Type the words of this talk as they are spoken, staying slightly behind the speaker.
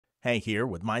Hank here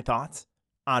with my thoughts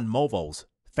on MOVO's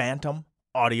Phantom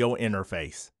audio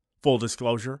interface. Full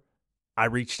disclosure, I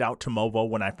reached out to MOVO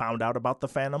when I found out about the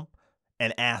Phantom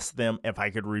and asked them if I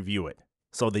could review it.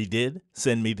 So they did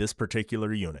send me this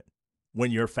particular unit.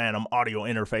 When your Phantom audio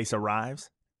interface arrives,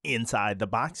 inside the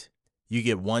box, you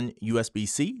get one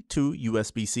USB-C to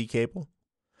USB-C cable.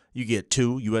 You get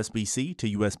two USB-C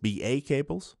to USB-A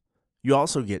cables. You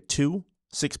also get two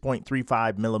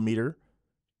 6.35 millimeter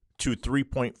to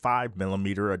 3.5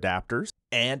 millimeter adapters,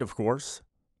 and of course,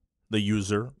 the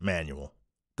user manual.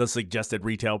 The suggested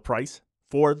retail price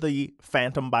for the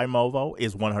Phantom by MOVO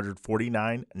is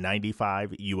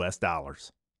 $149.95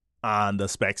 US. On the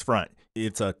specs front,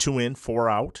 it's a 2-in,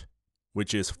 4-out,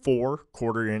 which is 4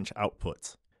 1/4-inch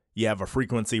outputs. You have a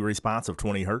frequency response of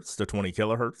 20 Hz to 20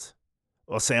 kHz,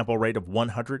 a sample rate of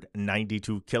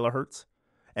 192 kHz,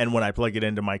 and when I plug it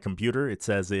into my computer, it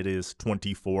says it is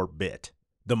 24-bit.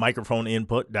 The microphone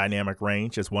input dynamic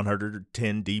range is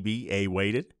 110 dB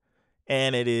A-weighted,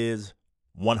 and it is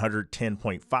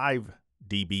 110.5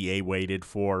 dB A-weighted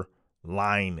for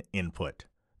line input.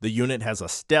 The unit has a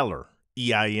stellar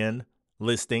EIN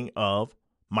listing of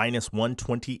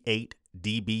 -128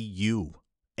 dBu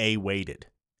A-weighted.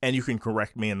 And you can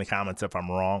correct me in the comments if I'm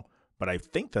wrong, but I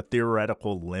think the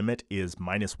theoretical limit is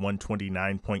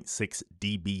 -129.6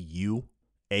 dBu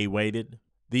A-weighted.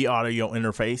 The audio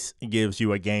interface gives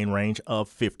you a gain range of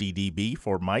 50 dB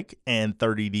for mic and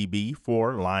 30 dB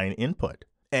for line input.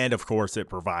 And of course, it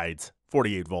provides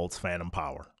 48 volts phantom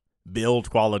power. Build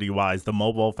quality wise, the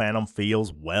MOVO Phantom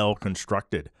feels well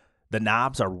constructed. The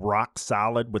knobs are rock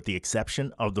solid with the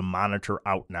exception of the monitor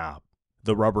out knob.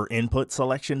 The rubber input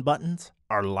selection buttons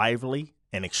are lively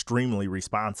and extremely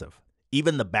responsive.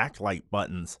 Even the backlight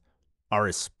buttons are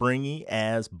as springy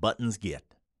as buttons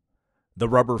get. The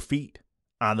rubber feet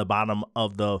on the bottom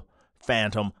of the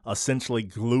Phantom essentially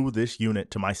glue this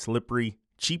unit to my slippery,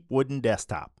 cheap wooden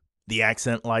desktop. The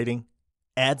accent lighting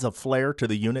adds a flair to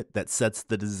the unit that sets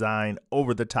the design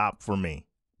over the top for me.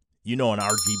 You know an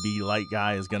RGB light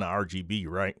guy is going to RGB,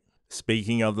 right?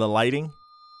 Speaking of the lighting,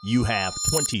 you have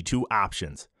 22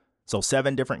 options. So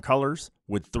 7 different colors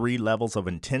with 3 levels of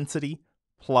intensity,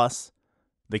 plus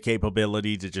the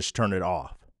capability to just turn it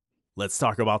off. Let's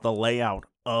talk about the layout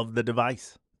of the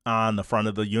device. On the front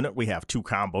of the unit, we have 2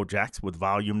 combo jacks with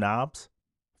volume knobs,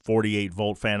 48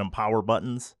 volt phantom power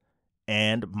buttons,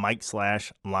 and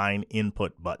mic/line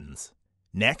input buttons.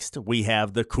 Next, we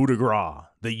have the coup de grace,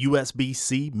 the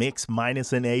USB-C mix-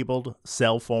 enabled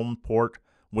cell phone port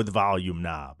with volume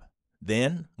knob.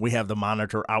 Then we have the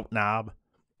monitor out knob,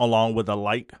 along with a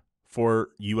light for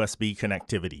USB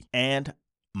connectivity and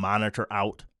monitor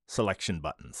out selection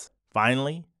buttons.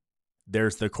 Finally,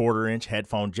 there's the 1/4-inch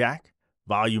headphone jack,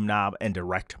 volume knob, and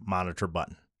direct monitor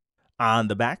button. On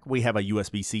the back, we have a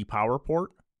USB-C power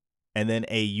port, and then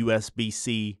a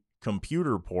USB-C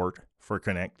computer port for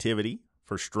connectivity,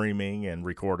 for streaming and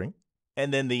recording,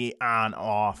 and then the on,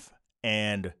 off,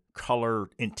 and color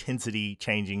intensity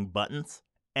changing buttons.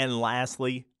 And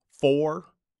lastly,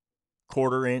 4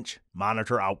 1/4-inch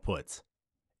monitor outputs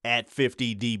at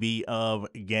 50 dB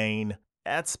of gain.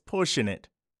 That's pushing it.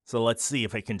 So let's see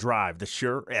if it can drive the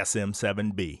Shure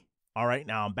SM7B. All right,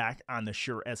 now I'm back on the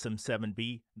Shure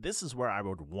SM7B. This is where I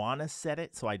would want to set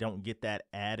it so I don't get that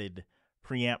added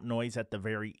preamp noise at the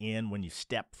very end when you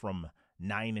step from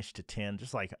 9-ish to 10.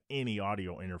 Just like any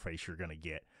audio interface you're going to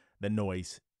get, the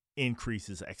noise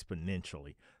increases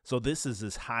exponentially. So this is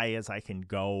as high as I can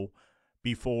go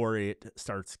before it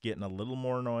starts getting a little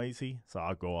more noisy. So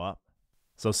I'll go up.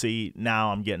 So see,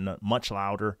 now I'm getting much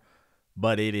louder,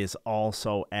 but it is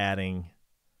also adding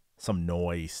some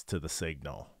noise to the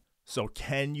signal. So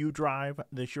can you drive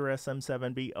the Shure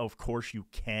SM7B? Of course you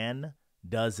can.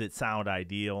 Does it sound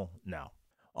ideal? No.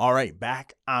 All right,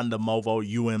 back on the MOVO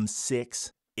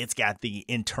UM6. It's got the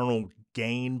internal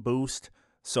gain boost,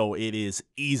 so it is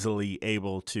easily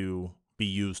able to be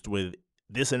used with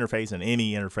this interface and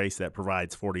any interface that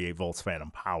provides 48 volts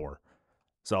phantom power.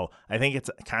 So I think it's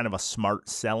kind of a smart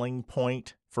selling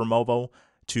point for MOVO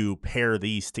to pair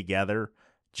these together,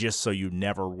 just so you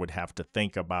never would have to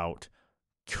think about,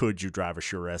 could you drive a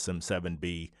Shure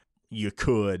SM7B? You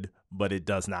could, but it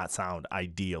does not sound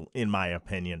ideal, in my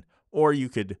opinion. Or you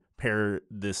could pair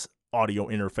this audio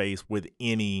interface with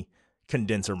any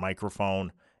condenser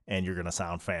microphone, and you're going to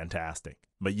sound fantastic.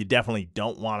 But you definitely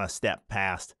don't want to step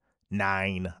past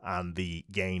 9 on the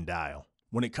gain dial.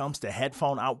 When it comes to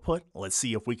headphone output, let's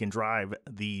see if we can drive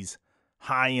these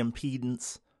high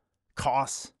impedance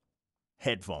COS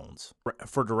headphones.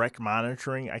 For direct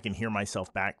monitoring, I can hear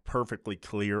myself back perfectly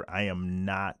clear. I am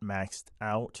not maxed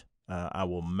out. I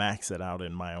will max it out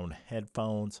in my own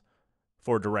headphones.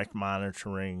 for direct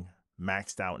monitoring,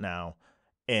 maxed out now,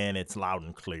 and it's loud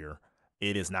and clear.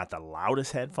 It is not the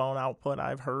loudest headphone output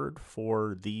I've heard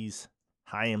for these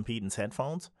high impedance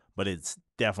headphones, but it's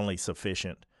definitely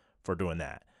sufficient for doing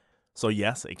that. So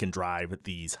yes, it can drive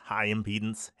these high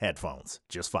impedance headphones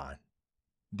just fine.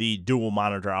 The dual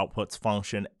monitor outputs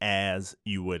function as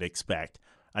you would expect.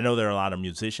 I know there are a lot of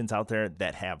musicians out there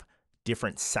that have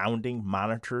different sounding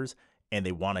monitors and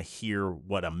they want to hear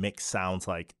what a mix sounds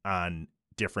like on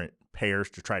different pairs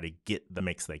to try to get the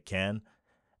mix they can.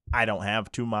 I don't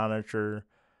have two monitor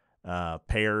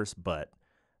pairs, but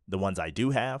the ones I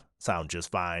do have sound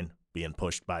just fine being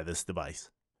pushed by this device.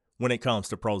 When it comes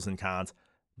to pros and cons,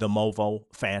 the MOVO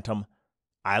Phantom,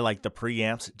 I like the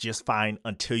preamps just fine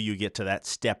until you get to that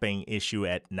stepping issue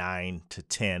at 9 to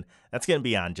 10. That's going to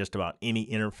be on just about any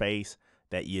interface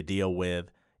that you deal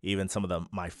with. Even some of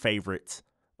my favorites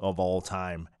of all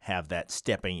time have that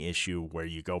stepping issue where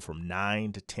you go from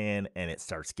 9 to 10 and it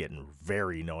starts getting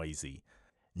very noisy.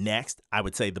 Next, I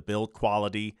would say the build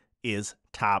quality is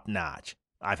top notch.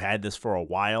 I've had this for a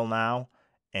while now,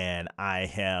 and I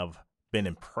have been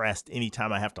impressed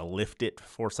anytime I have to lift it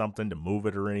for something to move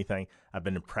it or anything. I've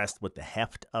been impressed with the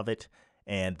heft of it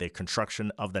and the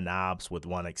construction of the knobs, with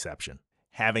one exception.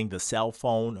 Having the cell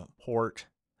phone port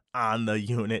on the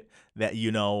unit, that,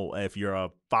 you know, if you're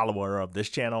a follower of this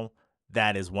channel,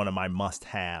 that is one of my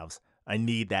must-haves. I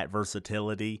need that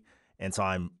versatility, and so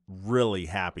I'm really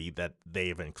happy that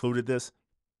they've included this.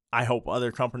 I hope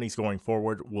other companies going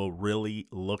forward will really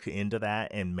look into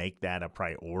that and make that a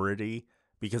priority,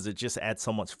 because it just adds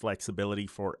so much flexibility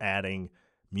for adding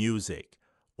music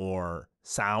or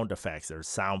sound effects. There's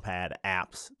SoundPad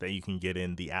apps that you can get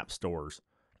in the app stores.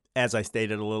 As I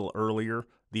stated a little earlier,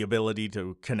 the ability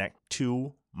to connect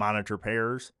two monitor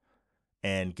pairs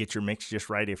and get your mix just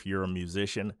right if you're a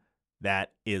musician,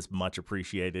 that is much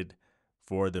appreciated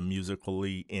for the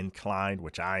musically inclined,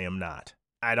 which I am not.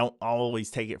 I don't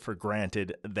always take it for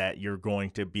granted that you're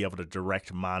going to be able to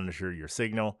direct monitor your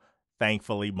signal.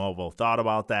 Thankfully, MOVO thought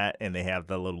about that, and they have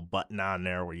the little button on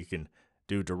there where you can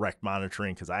do direct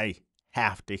monitoring, because I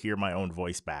have to hear my own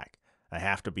voice back. I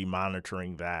have to be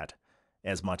monitoring that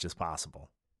as much as possible.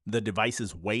 The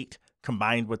device's weight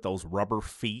combined with those rubber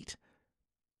feet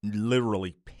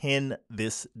literally pin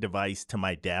this device to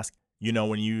my desk. You know,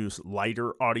 when you use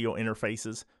lighter audio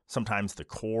interfaces, sometimes the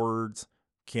cords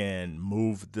can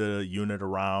move the unit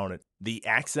around. The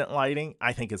accent lighting,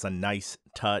 I think, is a nice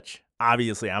touch.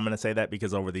 Obviously, I'm going to say that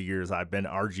because over the years I've been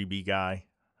RGB guy,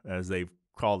 as they've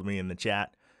called me in the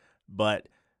chat. But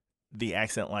the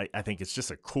accent light, I think it's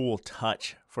just a cool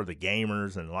touch for the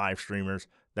gamers and live streamers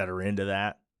that are into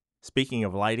that. Speaking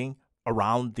of lighting,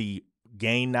 around the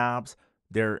gain knobs,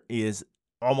 there is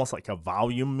almost like a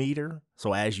volume meter.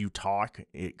 So as you talk,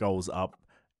 it goes up.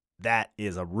 That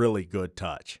is a really good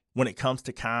touch. When it comes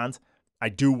to cons, I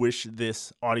do wish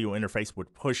this audio interface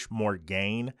would push more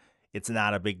gain. It's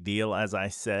not a big deal, as I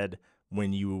said,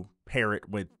 when you pair it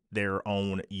with their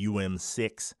own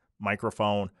UM6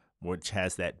 microphone, which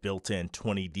has that built-in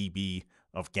 20 dB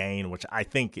of gain, which I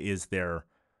think is their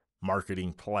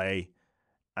marketing play.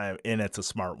 And it's a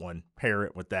smart one. Pair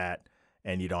it with that,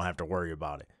 and you don't have to worry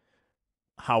about it.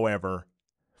 However,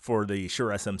 for the Shure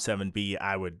SM7B,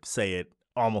 I would say it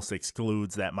almost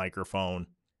excludes that microphone.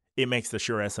 It makes the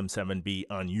Shure SM7B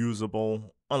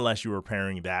unusable unless you were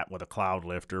pairing that with a cloud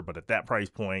lifter, but at that price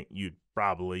point, you'd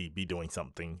probably be doing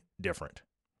something different.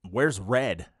 Where's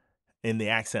red in the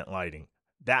accent lighting?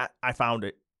 That I found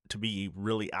it to be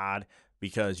really odd,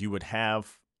 because you would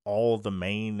have all the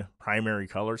main primary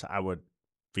colors. I would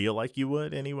feel like you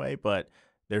would anyway, but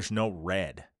there's no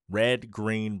red. Red,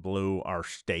 green, blue are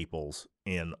staples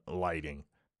in lighting.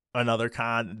 Another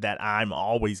con that I'm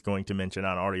always going to mention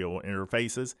on audio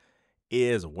interfaces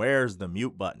is, where's the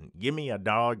mute button? Give me a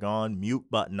doggone mute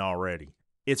button already.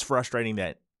 It's frustrating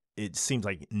that it seems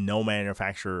like no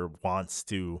manufacturer wants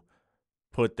to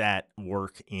put that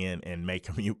work in and make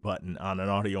a mute button on an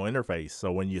audio interface.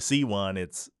 So when you see one,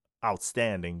 it's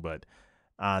outstanding, but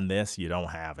on this, you don't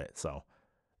have it. So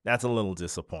that's a little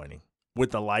disappointing.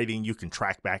 With the lighting, you can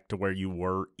track back to where you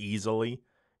were easily.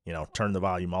 You know, turn the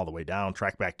volume all the way down,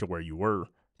 track back to where you were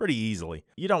pretty easily.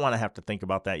 You don't want to have to think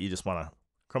about that. You just want to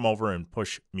come over and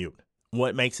push mute.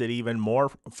 What makes it even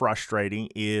more frustrating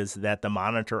is that the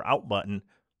monitor out button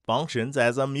functions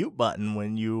as a mute button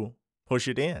when you push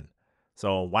it in.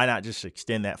 So why not just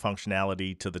extend that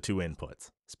functionality to the two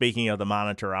inputs? Speaking of the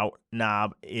monitor out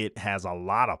knob, it has a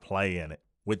lot of play in it.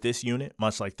 With this unit,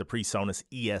 much like the PreSonus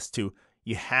ES2,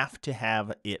 you have to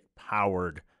have it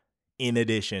powered in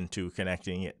addition to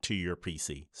connecting it to your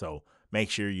PC. So make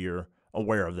sure you're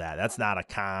aware of that. That's not a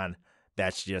con.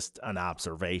 That's just an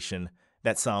observation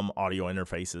that some audio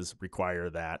interfaces require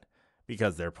that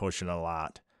because they're pushing a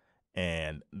lot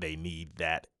and they need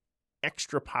that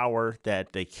extra power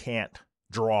that they can't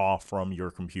draw from your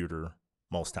computer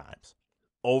most times.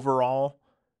 Overall,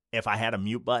 if I had a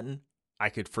mute button, I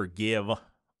could forgive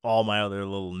all my other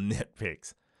little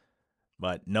nitpicks,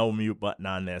 but no mute button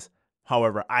on this.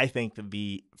 However, I think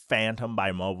the Phantom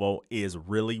by MOVO is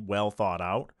really well thought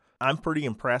out. I'm pretty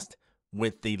impressed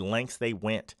with the lengths they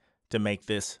went to make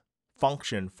this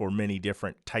function for many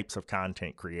different types of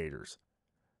content creators.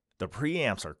 The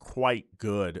preamps are quite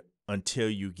good until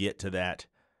you get to that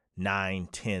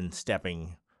 9-10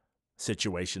 stepping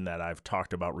situation that I've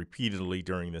talked about repeatedly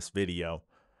during this video.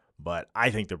 But I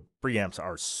think the preamps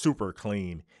are super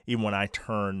clean, even when I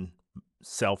turn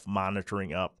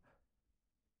self-monitoring up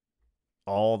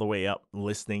all the way up,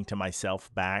 listening to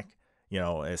myself back,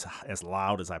 as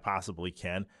loud as I possibly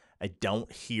can. I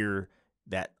don't hear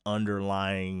that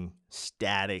underlying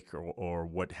static or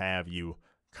what have you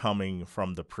coming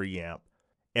from the preamp.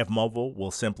 If MOVO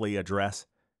will simply address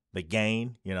the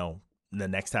gain, the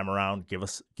next time around, give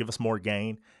us more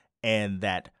gain, and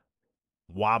that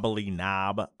wobbly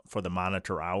knob for the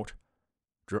monitor out,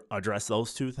 address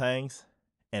those two things,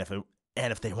 and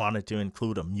if they wanted to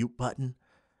include a mute button,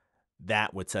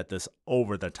 that would set this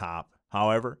over the top.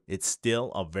 However, it's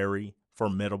still a very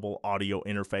formidable audio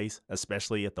interface,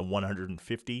 especially at the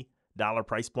 $150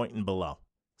 price point and below.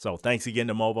 So thanks again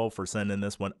to MOVO for sending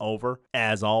this one over.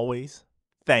 As always,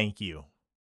 thank you.